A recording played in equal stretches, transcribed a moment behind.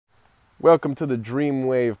Welcome to the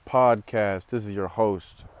Dreamwave Podcast. This is your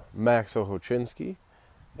host, Max Ohochinsky,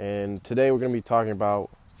 and today we're going to be talking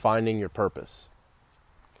about finding your purpose.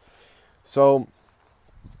 So,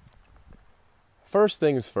 first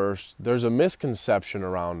things first, there's a misconception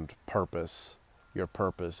around purpose, your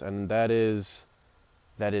purpose, and that is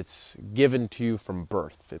that it's given to you from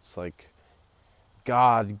birth. It's like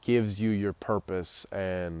God gives you your purpose,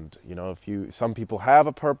 and some people have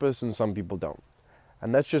a purpose and some people don't.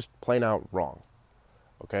 And that's just plain out wrong,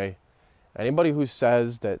 okay? Anybody who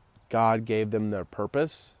says that God gave them their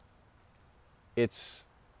purpose, it's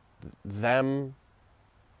them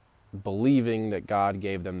believing that God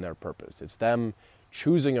gave them their purpose. It's them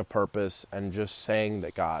choosing a purpose and just saying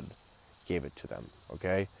that God gave it to them,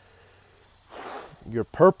 okay? Your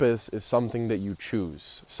purpose is something that you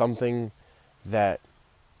choose, something that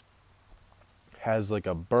has like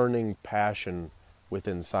a burning passion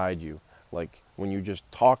within inside you. Like when you just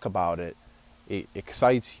talk about it, it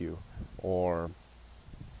excites you, or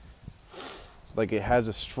like it has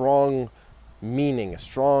a strong meaning, a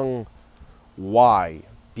strong why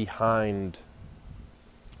behind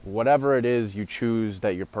whatever it is you choose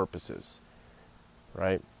that your purpose is,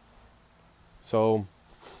 right? So,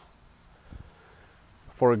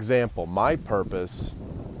 for example, my purpose,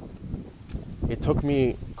 it took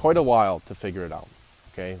me quite a while to figure it out,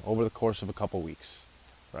 okay, over the course of a couple weeks.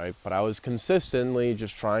 Right? But I was consistently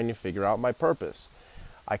just trying to figure out my purpose.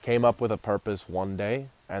 I came up with a purpose one day,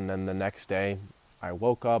 and then the next day I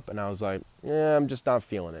woke up and I was like, I'm just not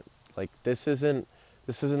feeling it. Like this isn't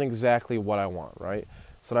exactly what I want, right?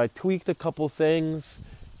 So I tweaked a couple things,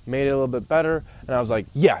 made it a little bit better, and I was like,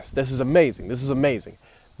 yes, this is amazing.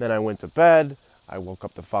 Then I went to bed, I woke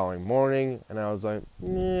up the following morning, and I was like,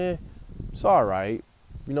 it's all right.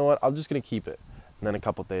 You know what? I'm just going to keep it. And then a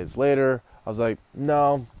couple days later, I was like,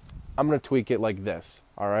 no, I'm going to tweak it like this,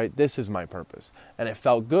 all right? This is my purpose. And it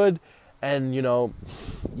felt good, and, you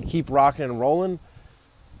keep rocking and rolling.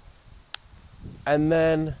 And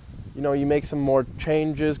then, you make some more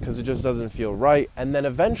changes because it just doesn't feel right. And then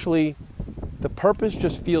eventually, the purpose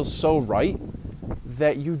just feels so right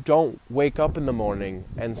that you don't wake up in the morning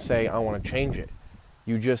and say, I want to change it.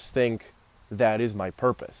 You just think, that is my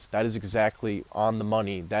purpose. That is exactly on the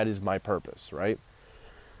money. That is my purpose, right?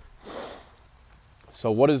 So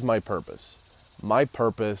what is my purpose? My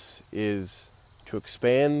purpose is to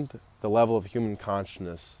expand the level of human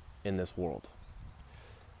consciousness in this world.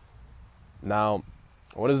 Now,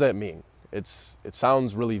 what does that mean? It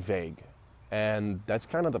sounds really vague, and that's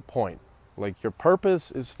kind of the point. Like, your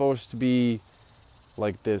purpose is supposed to be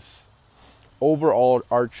like this overall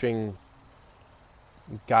arching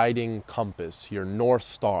guiding compass, your North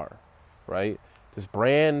Star, right? This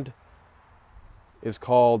brand is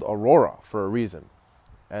called Aurora for a reason.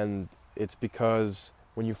 And it's because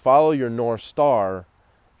when you follow your North Star,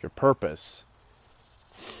 your purpose,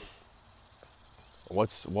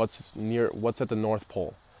 what's at the North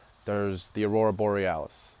Pole? There's the Aurora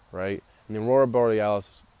Borealis, right? And the Aurora Borealis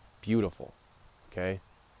is beautiful, okay?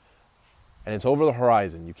 And it's over the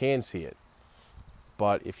horizon. You can't see it.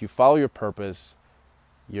 But if you follow your purpose,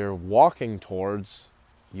 you're walking towards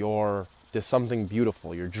there's something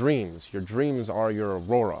beautiful, your dreams. Your dreams are your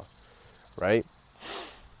aurora, right?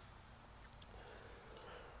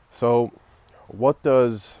 So, what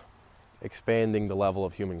does expanding the level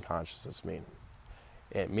of human consciousness mean?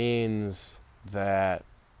 It means that,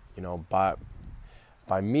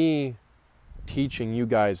 by me teaching you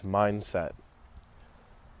guys mindset,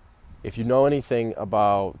 if you know anything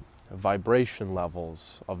about vibration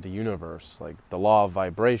levels of the universe, like the law of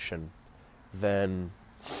vibration, then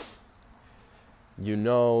you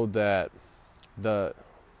know that the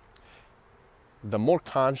more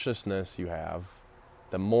consciousness you have,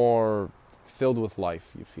 the more filled with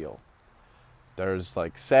life you feel. There's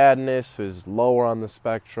like sadness is lower on the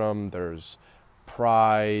spectrum, there's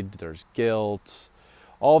pride, there's guilt,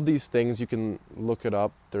 all of these things. You can look it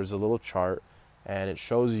up. There's a little chart, and it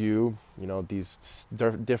shows you, these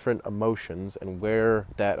different emotions and where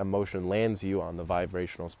that emotion lands you on the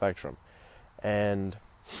vibrational spectrum. And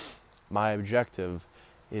my objective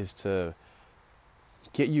is to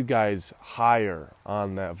get you guys higher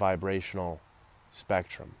on that vibrational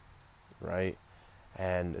spectrum, right?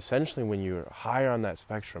 And essentially, when you're higher on that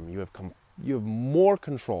spectrum, you have more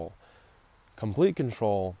control, complete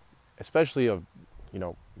control, especially of,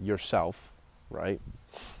 yourself, right?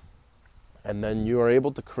 And then you are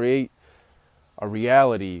able to create a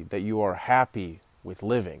reality that you are happy with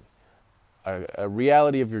living, a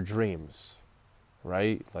reality of your dreams,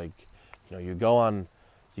 right? Like, you go on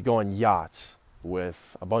yachts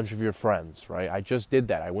with a bunch of your friends, right? I just did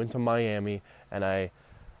that. I went to Miami and I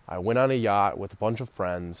I went on a yacht with a bunch of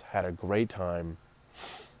friends, had a great time.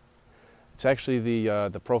 It's actually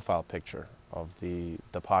the profile picture of the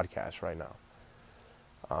podcast right now.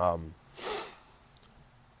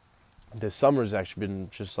 This summer's actually been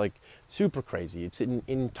just like super crazy. It's an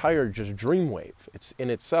entire just dreamwave. It's in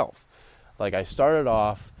itself. Like, I started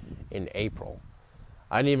off in April.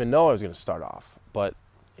 I didn't even know I was going to start off, but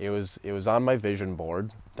it was on my vision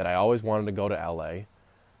board that I always wanted to go to LA,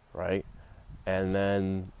 right? And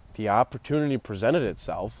then the opportunity presented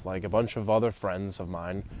itself. Like, a bunch of other friends of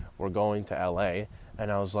mine were going to LA,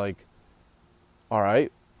 and I was like, all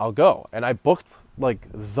right, I'll go. And I booked like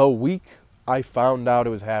the week I found out it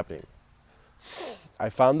was happening. I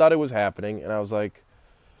found out it was happening, and I was like,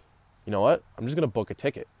 you know what? I'm just going to book a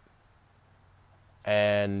ticket.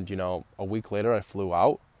 And, you know, a week later I flew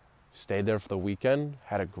out, stayed there for the weekend,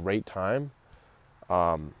 had a great time.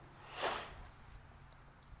 And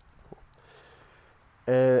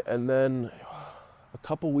then a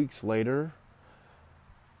couple weeks later,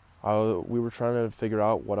 we were trying to figure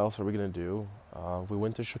out what else are we going to do. We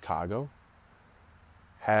went to Chicago,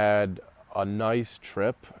 had a nice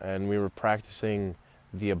trip, and we were practicing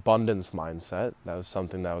the abundance mindset. That was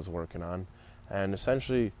something that I was working on. And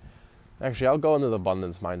actually, I'll go into the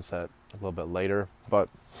abundance mindset a little bit later, but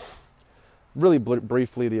really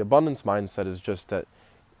briefly, the abundance mindset is just that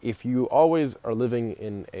if you always are living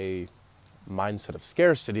in a mindset of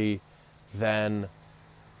scarcity, then,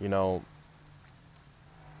 you know,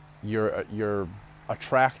 you're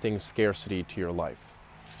attracting scarcity to your life.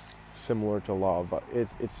 Similar to law of,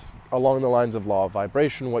 it's along the lines of law of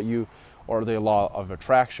vibration, or the law of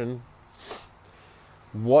attraction.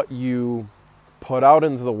 What you put out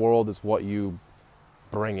into the world is what you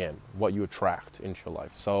bring in, what you attract into your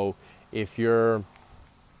life. So if you're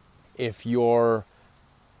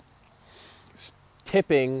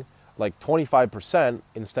tipping like 25%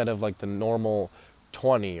 instead of like the normal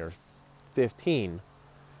 20 or 15,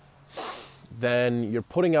 then you're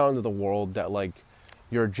putting out into the world that like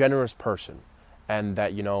you're a generous person, and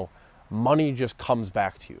that, you know, money just comes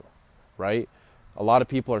back to you, right? A lot of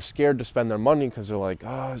people are scared to spend their money because they're like,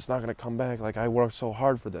 oh, it's not going to come back. Like, I worked so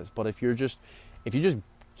hard for this. But if you just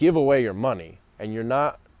give away your money and you're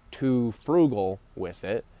not too frugal with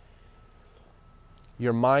it,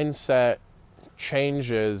 your mindset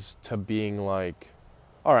changes to being like,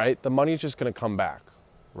 all right, the money's just going to come back,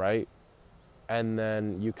 right? And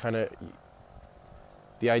then you kind of,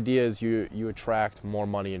 the idea is you attract more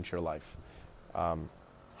money into your life.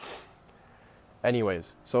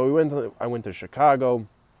 Anyways, so I went to Chicago,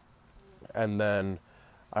 and then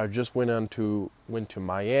I just went to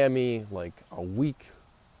Miami like a week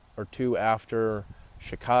or two after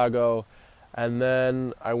Chicago, and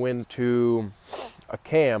then I went to a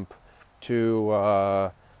camp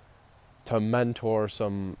to mentor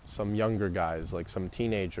some younger guys, like some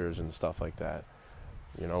teenagers and stuff like that.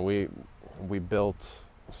 You know, we built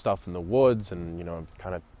stuff in the woods, and, you know,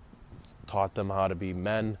 kind of taught them how to be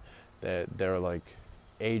men. They're like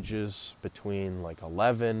ages between like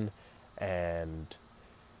 11 and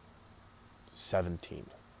 17.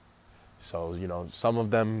 So, you know, some of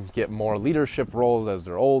them get more leadership roles as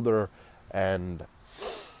they're older, and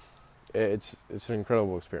it's an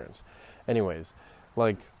incredible experience. Anyways,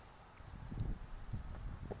 like,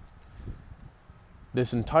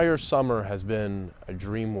 this entire summer has been a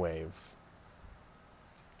dream wave.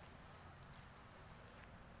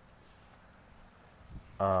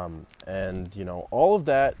 And, you know, all of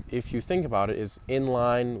that, if you think about it, is in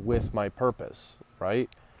line with my purpose, right?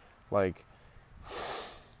 Like,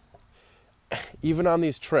 even on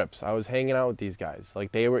these trips, I was hanging out with these guys.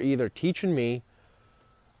 Like, they were either teaching me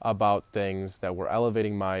about things that were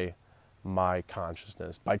elevating my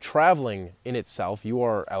consciousness. By traveling in itself, you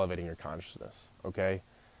are elevating your consciousness, okay?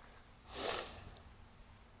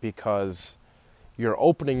 Because you're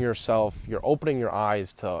opening your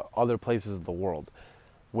eyes to other places of the world.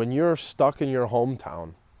 When you're stuck in your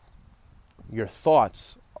hometown, your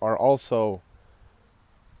thoughts are also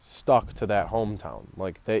stuck to that hometown.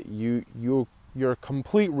 Like, that your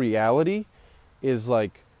complete reality is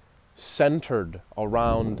like centered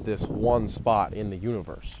around this one spot in the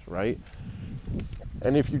universe, right?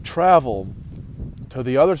 And if you travel to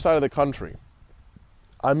the other side of the country,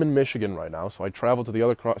 I'm in Michigan right now, so I travel to the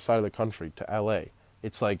other side of the country, to LA.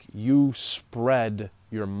 It's like you spread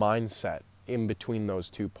your mindset in between those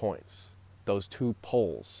 2 points, those 2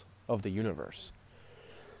 poles of the universe.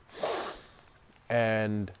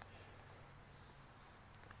 And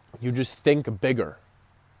you just think bigger.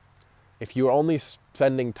 If you're only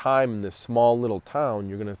spending time in this small little town,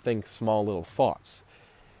 you're going to think small little thoughts.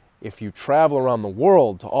 If you travel around the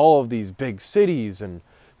world to all of these big cities and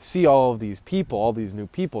see all of these people, all these new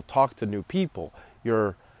people, talk to new people.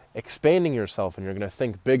 You're expanding yourself, and you're going to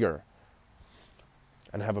think bigger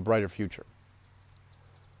and have a brighter future.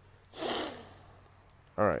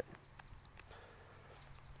 All right.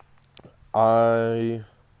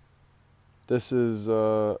 This is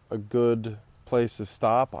a good place to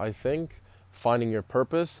stop, I think. Finding your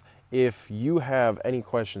purpose. If you have any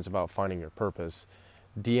questions about finding your purpose,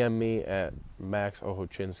 DM me at Max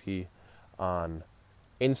Ohochinsky on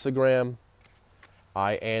Instagram.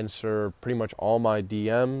 I answer pretty much all my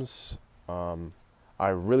DMs. I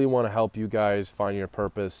really want to help you guys find your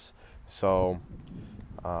purpose. So,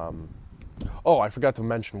 I forgot to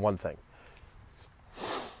mention one thing.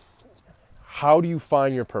 How do you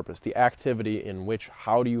find your purpose? The activity in which,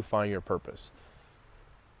 how do you find your purpose?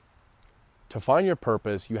 To find your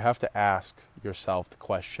purpose, you have to ask yourself the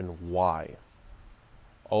question, why?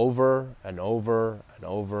 Over and over and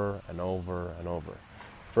over and over and over.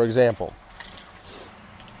 For example,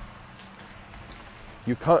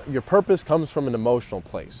 your purpose comes from an emotional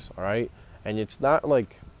place, all right? And it's not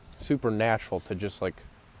like supernatural to just like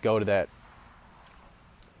go to that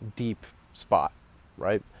deep spot,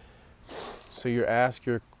 right? So you ask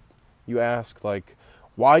like,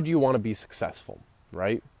 why do you want to be successful,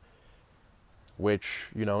 right? Which,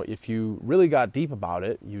 if you really got deep about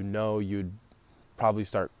it, you'd probably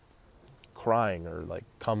start crying or like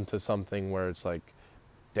come to something where it's like,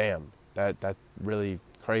 damn, that's really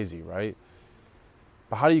crazy, right?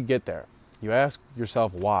 But how do you get there? You ask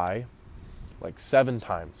yourself why, like 7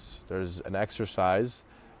 times. There's an exercise.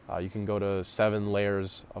 You can go to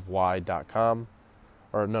 7layersofwhy.com.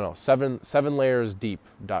 Or no,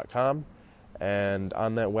 7layersdeep.com, and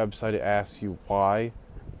on that website it asks you why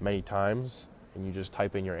many times, and you just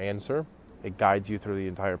type in your answer. It guides you through the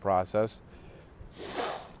entire process.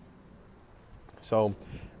 So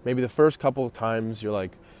maybe the first couple of times you're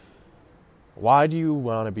like, why do you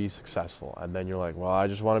want to be successful? And then you're like, well, I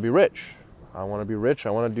just want to be rich. I want to be rich. I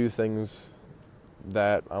want to do things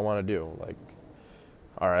that I want to do. Like,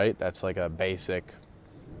 all right, that's like a basic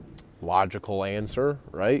logical answer,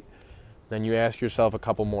 right? Then you ask yourself a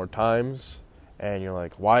couple more times, and you're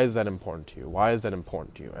like, why is that important to you? Why is that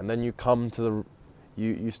important to you? And then you come to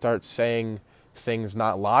you start saying things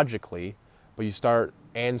not logically, but you start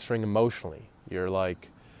answering emotionally. You're like,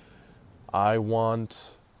 I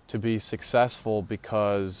want to be successful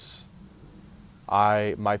because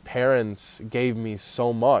my parents gave me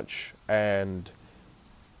so much, and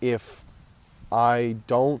if I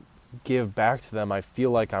don't give back to them, I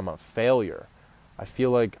feel like I'm a failure. I feel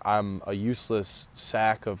like I'm a useless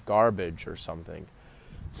sack of garbage or something.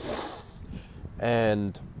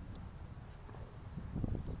 And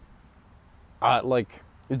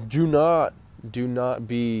do not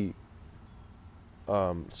be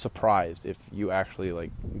surprised if you actually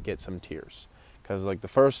like get some tears, because like the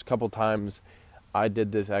first couple times I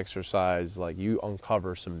did this exercise, like you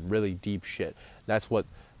uncover some really deep shit. That's what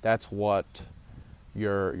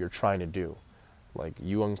you're trying to do. Like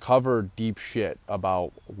you uncover deep shit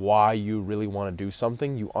about why you really want to do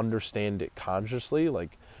something. You understand it consciously.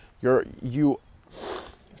 Like you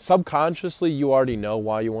subconsciously you already know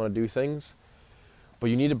why you want to do things, but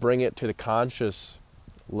you need to bring it to the conscious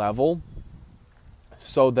level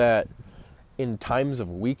so that in times of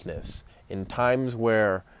weakness, in times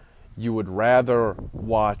where you would rather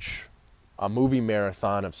watch a movie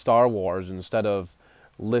marathon of Star Wars instead of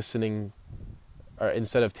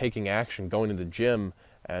taking action, going to the gym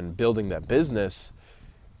and building that business,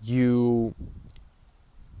 you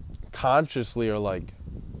consciously are like,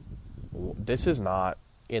 this is not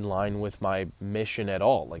in line with my mission at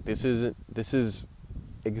all. Like this is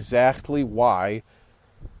exactly why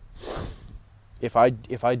if I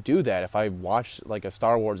do that, if I watch like a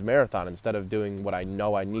Star Wars marathon instead of doing what I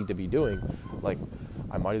know I need to be doing, like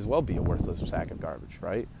I might as well be a worthless sack of garbage,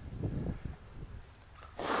 right?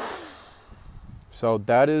 So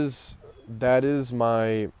that is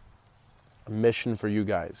my mission for you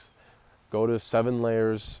guys. Go to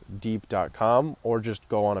 7layersdeep.com or just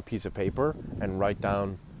go on a piece of paper and write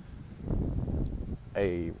down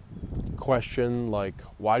a question like,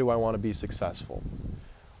 why do I want to be successful?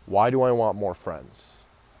 Why do I want more friends?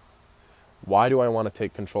 Why do I want to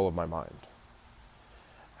take control of my mind?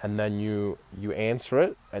 And then you answer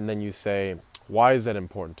it, and then you say, why is that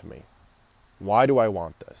important to me? Why do I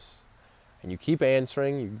want this? And you keep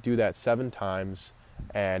answering, you do that 7 times,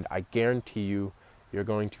 and I guarantee you're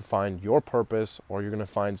going to find your purpose, or you're going to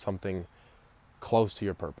find something close to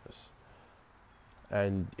your purpose.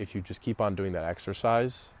 And if you just keep on doing that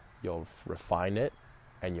exercise, you'll refine it,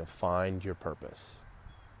 and you'll find your purpose.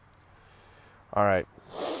 All right.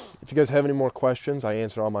 If you guys have any more questions, I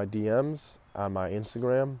answer all my DMs on my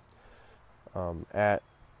Instagram at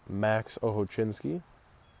Max Ohocinski,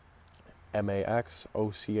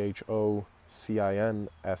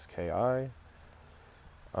 MaxOchocinski.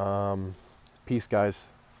 Peace, guys.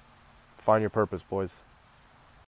 Find your purpose, boys.